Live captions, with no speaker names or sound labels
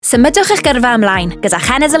Symudwch eich gyrfa ymlaen gyda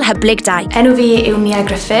Chenedl Hyblyg 2. Enw fi yw Mia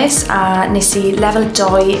Griffiths a nes i lefel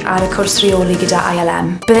 2 ar y cwrs rheoli gyda ILM.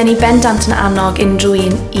 Byddwn ni bendant yn annog unrhyw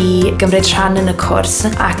un i gymryd rhan yn y cwrs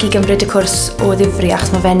ac i gymryd y cwrs o ddifri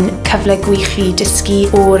achos mae fe'n cyfle gwych i dysgu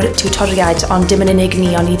o'r tiwtoriaid ond dim yn unig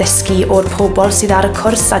ni ond i ddysgu o'r pobl sydd ar y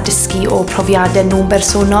cwrs a dysgu o profiadau nhw'n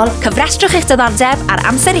bersonol. Cyfrestrwch eich diddordeb ar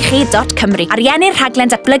amserichi.cymru. Ariennir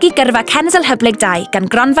rhaglen datblygu gyrfa Cenedl Hyblyg 2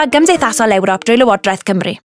 gan Gronfa Gymdeithasol Ewrop drwy Lywodraeth Cymru.